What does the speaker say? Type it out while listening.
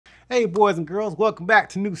Hey boys and girls, welcome back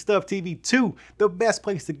to New Stuff TV 2, the best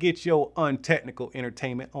place to get your untechnical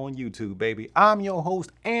entertainment on YouTube, baby. I'm your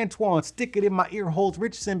host, Antoine, stick it in my ear holes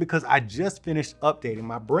Richardson, because I just finished updating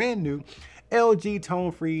my brand new LG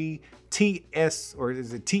Tone Free TS, or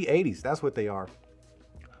is it T80s? That's what they are.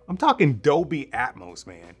 I'm talking Dolby Atmos,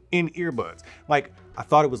 man, in earbuds. Like, I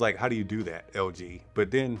thought it was like, how do you do that, LG? But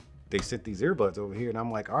then they sent these earbuds over here and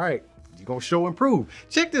I'm like, all right, you're gonna show and prove.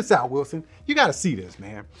 Check this out, Wilson. You gotta see this,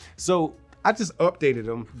 man. So I just updated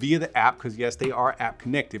them via the app because yes, they are app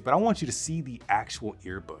connected, but I want you to see the actual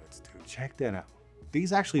earbuds, dude. Check that out.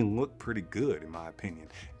 These actually look pretty good in my opinion.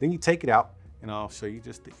 Then you take it out and I'll show you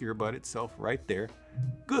just the earbud itself right there.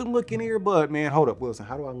 Good looking earbud, man. Hold up, Wilson.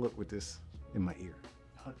 How do I look with this in my ear?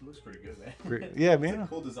 Oh, it looks pretty good, man. Great. Yeah, man. It's a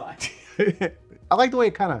cool design. I like the way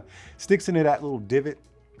it kind of sticks into that little divot.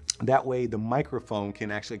 That way the microphone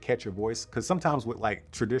can actually catch your voice. Because sometimes with like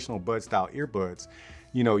traditional bud style earbuds,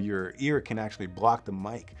 you know, your ear can actually block the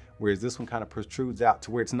mic. Whereas this one kind of protrudes out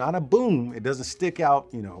to where it's not a boom. It doesn't stick out,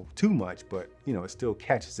 you know, too much, but you know, it still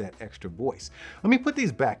catches that extra voice. Let me put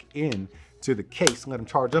these back in to the case and let them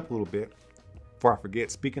charge up a little bit. Before I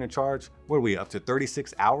forget, speaking of charge, what are we up to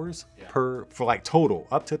 36 hours for like total,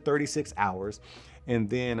 up to 36 hours. And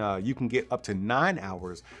then you can get up to 9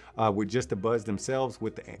 hours with just the buds themselves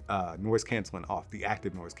with the noise canceling off, the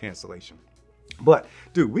active noise cancellation. But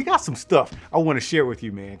dude, we got some stuff I want to share with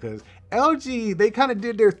you, man, because LG, they kind of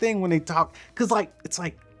did their thing when they talk, because like, it's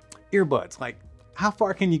like earbuds, like how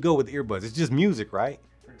far can you go with earbuds? It's just music, right?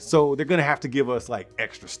 So they're gonna have to give us like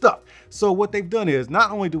extra stuff. So what they've done is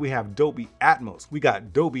not only do we have Dolby Atmos, we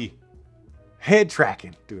got Dolby head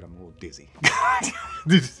tracking. Dude, I'm a little dizzy.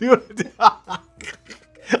 Did you see what I did?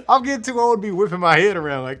 I'm getting too old to be whipping my head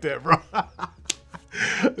around like that, bro.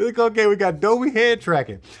 Okay, we got Dolby head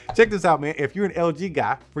tracking. Check this out, man. If you're an LG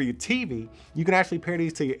guy, for your TV, you can actually pair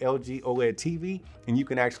these to your LG OLED TV, and you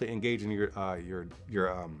can actually engage in your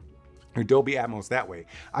Dolby Atmos that way.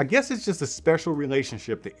 I guess it's just a special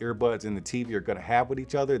relationship the earbuds and the TV are gonna have with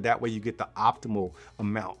each other. That way you get the optimal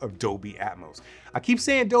amount of Dolby Atmos. I keep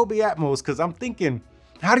saying Dolby Atmos because I'm thinking,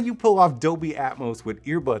 how do you pull off Dolby Atmos with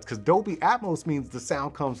earbuds? Because Dolby Atmos means the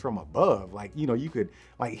sound comes from above. Like, you know, you could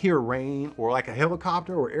like hear rain or like a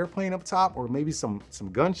helicopter or airplane up top, or maybe some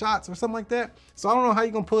gunshots or something like that. So I don't know how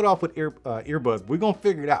you're gonna pull it off with earbuds, but we're gonna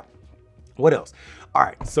figure it out. What else? All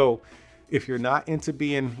right, so if you're not into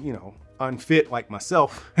being, you know, unfit like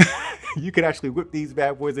myself, you could actually whip these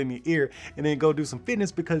bad boys in your ear and then go do some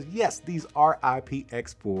fitness, because yes, these are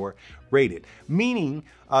IPX4 rated, meaning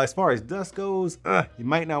as far as dust goes, you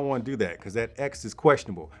might not want to do that because that X is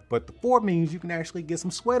questionable. But the 4 means you can actually get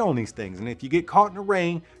some sweat on these things. And if you get caught in the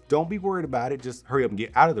rain, don't be worried about it. Just hurry up and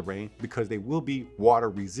get out of the rain, because they will be water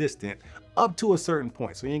resistant up to a certain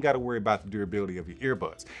point. So you ain't got to worry about the durability of your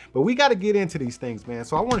earbuds. But we got to get into these things, man.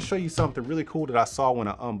 So I want to show you something really cool that I saw when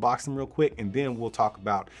I unboxed them real quick, and then we'll talk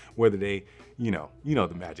about whether they, you know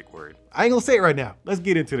the magic word. I ain't gonna say it right now. Let's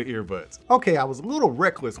get into the earbuds. Okay, I was a little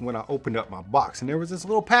reckless when I opened up my box, and there was this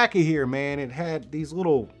little packet here, man. It had these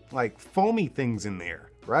little like foamy things in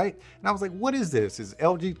there, right? And I was like, what is this? Is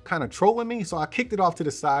LG kind of trolling me? So I kicked it off to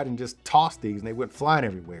the side and just tossed these, and they went flying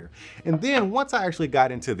everywhere. And then once I actually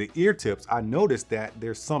got into the ear tips, I noticed that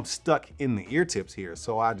there's some stuck in the ear tips here.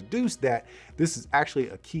 So I deduced that this is actually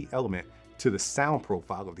a key element to the sound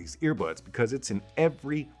profile of these earbuds, because it's in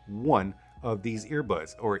every one of these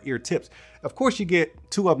earbuds or ear tips. Of course, you get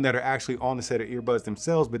 2 of them that are actually on the set of earbuds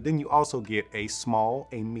themselves, but then you also get a small,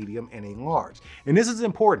 a medium, and a large. And this is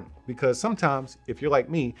important because sometimes, if you're like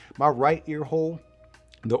me, my right ear hole,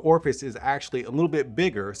 the orifice is actually a little bit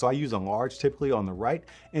bigger. So I use a large typically on the right,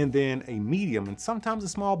 and then a medium, and sometimes a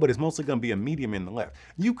small, but it's mostly gonna be a medium in the left.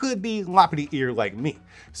 You could be loppity ear like me.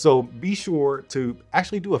 So be sure to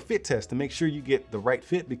actually do a fit test to make sure you get the right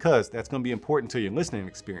fit, because that's gonna be important to your listening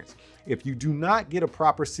experience. If you do not get a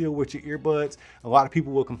proper seal with your earbuds, a lot of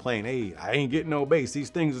people will complain, hey, I ain't getting no bass, these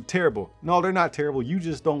things are terrible. No, they're not terrible, you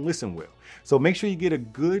just don't listen well. So make sure you get a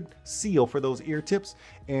good seal for those ear tips,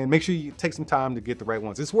 and make sure you take some time to get the right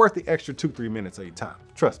ones. It's worth the extra 2-3 minutes of your time,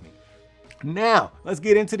 trust me. Now, let's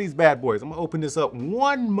get into these bad boys. I'm gonna open this up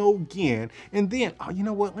one more again, and then, oh, you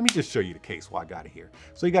know what? Let me just show you the case while I got it here.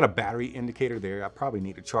 So you got a battery indicator there. I probably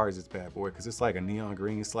need to charge this bad boy because it's like a neon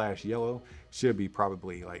green / yellow. Should be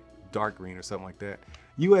probably like dark green or something like that.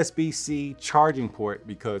 USB-C charging port,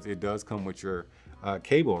 because it does come with your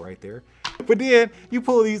cable right there. But then you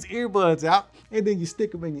pull these earbuds out, and then you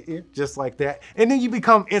stick them in your ear just like that, and then you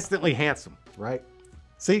become instantly handsome, right?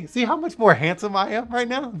 See how much more handsome I am right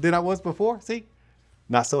now than I was before? See,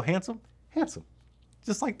 not so handsome, handsome.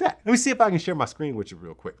 just like that. Let me see if I can share my screen with you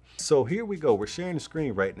real quick. So here we go. We're sharing the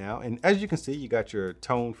screen right now. And as you can see, you got your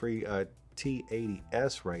Tone Free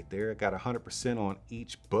T80S right there. I got 100% on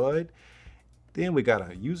each bud. Then we got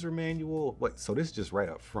a user manual. So this is just right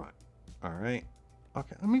up front. All right.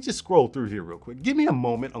 Okay, let me just scroll through here real quick. Give me a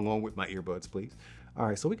moment along with my earbuds, please. All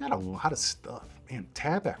right, so we got a lot of stuff, man,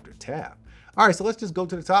 tab after tab. All right, so let's just go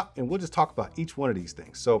to the top and we'll just talk about each one of these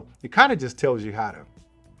things. So it kind of just tells you how to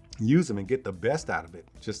use them and get the best out of it,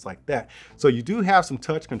 just like that. So you do have some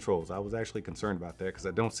touch controls. I was actually concerned about that because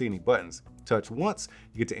I don't see any buttons. Touch once,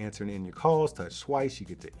 you get to answer and end your calls. Touch twice, you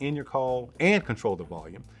get to end your call and control the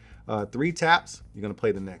volume. 3 taps, you're gonna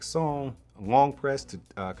play the next song. Long press to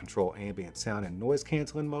control ambient sound and noise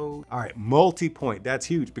canceling mode. All right, multi-point, that's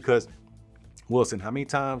huge because, Wilson, how many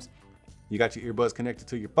times you got your earbuds connected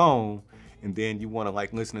to your phone and then you wanna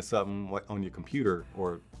like listen to something on your computer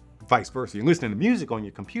or vice versa. You're listening to music on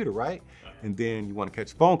your computer, right? And then you wanna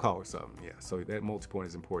catch a phone call or something. Yeah, so that multi-point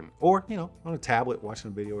is important. Or, you know, on a tablet, watching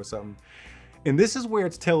a video or something. And this is where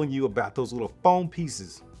it's telling you about those little foam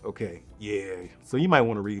pieces. Okay, yeah, so you might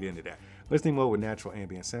wanna read into that. Listening mode with natural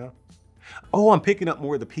ambient sound. Oh, I'm picking up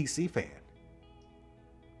more of the PC fan.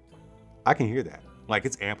 I can hear that. Like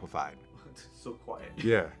it's amplified. It's so quiet.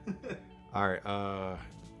 Yeah. All right.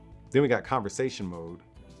 Then we got conversation mode.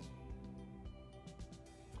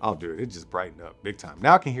 I'll do it. It just brightened up big time.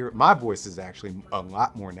 Now I can hear it. My voice is actually a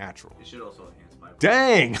lot more natural. It should also enhance my voice.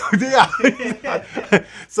 Dang. Yeah.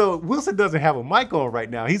 So Wilson doesn't have a mic on right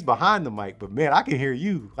now. He's behind the mic, but man, I can hear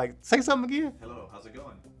you. Like, say something again. Hello, how's it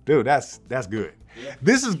going? Dude, that's good. Yeah.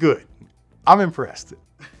 This is good. I'm impressed.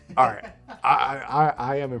 All right,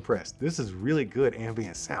 I am impressed. This is really good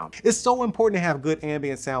ambient sound. It's so important to have good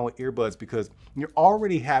ambient sound with earbuds because you're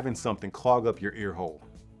already having something clog up your ear hole.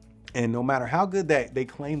 And no matter how good that they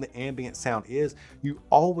claim the ambient sound is, you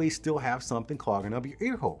always still have something clogging up your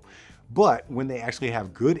ear hole. But when they actually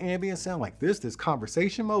have good ambient sound like this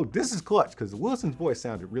conversation mode, this is clutch because Wilson's voice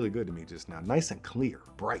sounded really good to me just now. Nice and clear,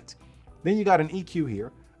 bright. Then you got an EQ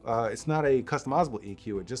here. It's not a customizable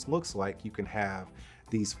EQ. It just looks like you can have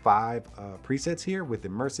these 5 presets here with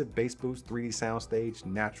immersive, bass boost, 3D soundstage,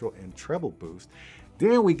 natural, and treble boost.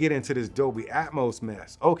 Then we get into this Dolby Atmos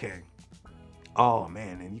mess. Okay. Oh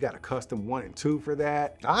man, and you got a custom 1 and 2 for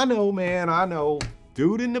that. I know, man, I know.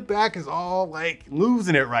 Dude in the back is all like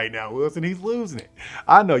losing it right now, Wilson. He's losing it.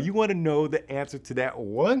 I know you want to know the answer to that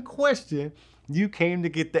one question you came to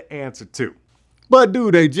get the answer to. But do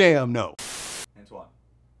they jam? No.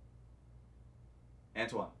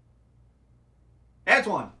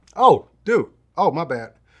 Antoine. Oh, dude. Oh, my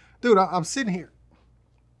bad. Dude, I'm sitting here.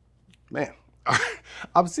 Man,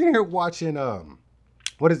 I'm sitting here watching,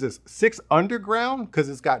 what is this? 6 Underground? Because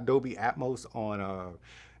it's got Dolby Atmos on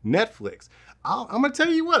Netflix. I'm going to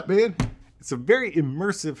tell you what, man. It's a very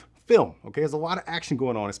immersive film, okay? There's a lot of action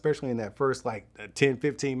going on, especially in that first like 10,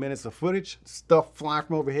 15 minutes of footage. Stuff flying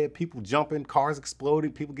from overhead, people jumping, cars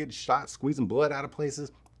exploding, people getting shot, squeezing blood out of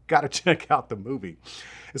places. Gotta check out the movie.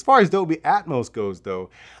 As far as Dolby Atmos goes though,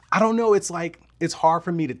 I don't know, it's hard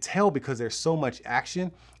for me to tell because there's so much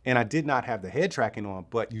action and I did not have the head tracking on,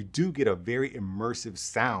 but you do get a very immersive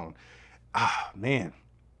sound. Ah, man,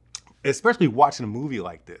 especially watching a movie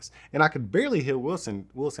like this. And I could barely hear Wilson.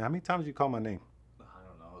 Wilson, how many times did you call my name? I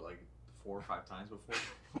don't know, like 4 or 5 times before.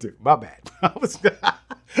 Dude, my bad. I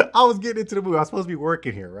was getting into the movie. I was supposed to be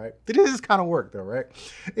working here, right? This is kind of work though, right?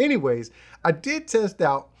 Anyways, I did test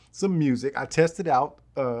out some music. I tested out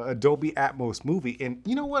a Dolby Atmos movie. And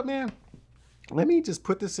you know what, man? Let me just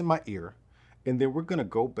put this in my ear. And then we're going to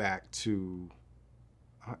go back to,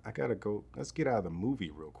 I got to go, let's get out of the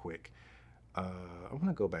movie real quick. I'm going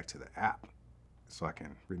to go back to the app so I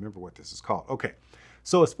can remember what this is called. Okay.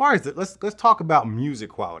 So as far as let's talk about music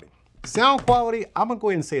quality. Sound quality, I'm going to go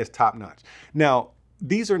ahead and say it's top notch. Now,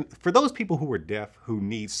 these are, for those people who are deaf, who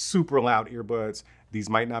need super loud earbuds, these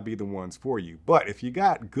might not be the ones for you. But if you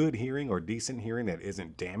got good hearing or decent hearing that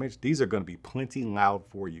isn't damaged, these are going to be plenty loud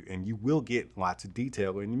for you and you will get lots of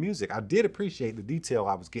detail in your music. I did appreciate the detail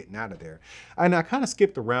I was getting out of there. And I kind of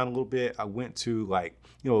skipped around a little bit. I went to like,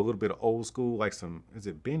 you know, a little bit of old school, like some, is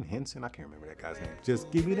it Ben Henson? I can't remember that guy's name. Just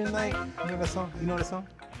Give Me the Night. You know that song? You know that song?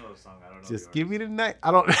 I know the song. I don't know. Just Give Me the Night.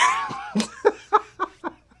 I don't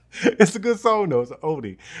It's a good song though, it's an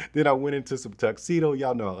oldie. Then I went into some Tuxedo.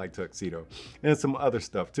 Y'all know I like Tuxedo. And some other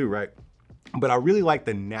stuff too, right? But I really like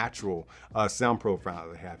the natural sound profile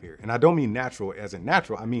that they have here. And I don't mean natural as in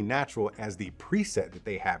natural, I mean natural as the preset that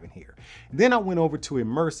they have in here. Then I went over to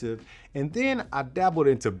immersive and then I dabbled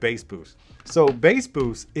into bass boost. So bass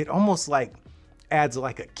boost, it almost like adds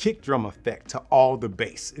like a kick drum effect to all the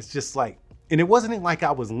bass. It's just like, And it wasn't like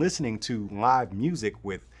I was listening to live music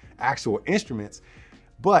with actual instruments,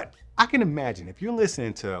 but I can imagine if you're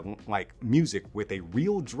listening to like music with a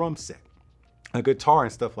real drum set, a guitar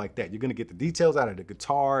and stuff like that, you're gonna get the details out of the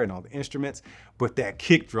guitar and all the instruments, but that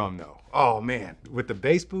kick drum though, oh man, with the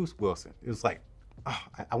bass boost, Wilson, it was like, oh,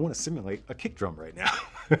 I want to simulate a kick drum right now.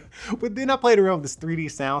 But then I played around with this 3D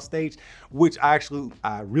soundstage, which I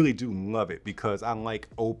really do love it because I like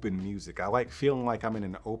open music. I like feeling like I'm in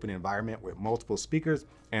an open environment with multiple speakers,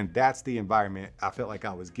 and that's the environment I felt like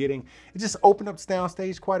I was getting. It just opened up the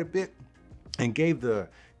soundstage quite a bit and gave the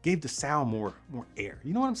sound more air.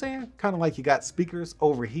 You know what I'm saying? Kind of like you got speakers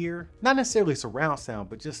over here, not necessarily surround sound,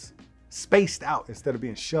 but just spaced out instead of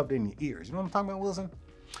being shoved in your ears. You know what I'm talking about, Wilson?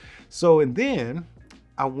 So, and then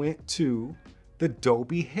I went to the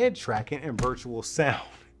Dolby head tracking and virtual sound.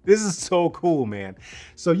 This is so cool, man.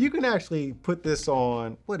 So you can actually put this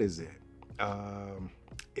on, what is it?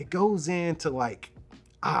 It goes into like,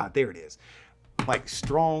 there it is, like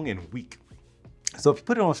strong and weak. So if you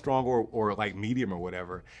put it on strong or like medium or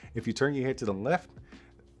whatever, if you turn your head to the left,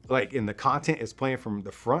 like in the content is playing from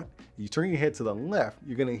the front, you turn your head to the left,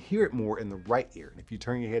 you're gonna hear it more in the right ear. And if you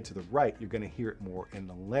turn your head to the right, you're gonna hear it more in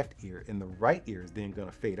the left ear. And the right ear is then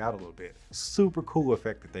gonna fade out a little bit. Super cool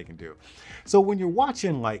effect that they can do. So when you're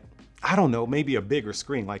watching like, I don't know, maybe a bigger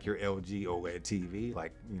screen like your LG OLED TV,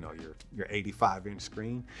 like, you know, your 85-inch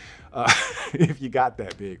screen, if you got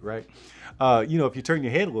that big, right? You know, if you turn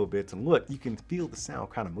your head a little bit to look, you can feel the sound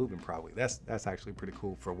kind of moving probably. That's actually pretty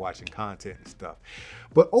cool for watching content and stuff.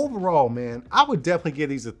 But overall, man, I would definitely give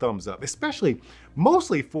these a thumbs up, especially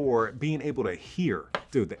mostly for being able to hear,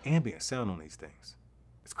 dude, the ambient sound on these things.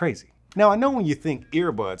 It's crazy. Now, I know when you think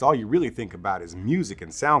earbuds, all you really think about is music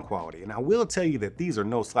and sound quality. And I will tell you that these are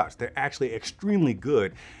no slouch. They're actually extremely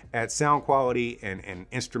good at sound quality and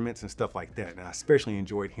instruments and stuff like that. And I especially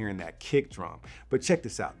enjoyed hearing that kick drum. But check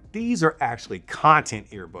this out. These are actually content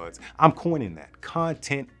earbuds. I'm coining that,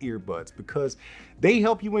 content earbuds, because they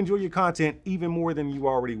help you enjoy your content even more than you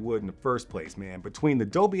already would in the first place, man. Between the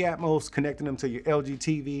Dolby Atmos, connecting them to your LG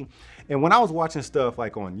TV, and when I was watching stuff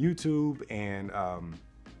like on YouTube and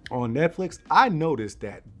on Netflix, I noticed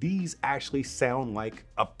that these actually sound like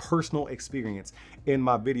a personal experience in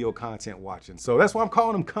my video content watching. So that's why I'm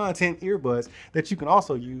calling them content earbuds that you can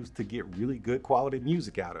also use to get really good quality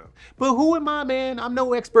music out of. But who am I, man? I'm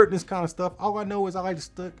no expert in this kind of stuff. All I know is I like to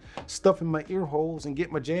stick stuff in my ear holes and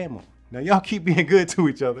get my jam on. Now y'all keep being good to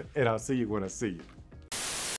each other, and I'll see you when I see you.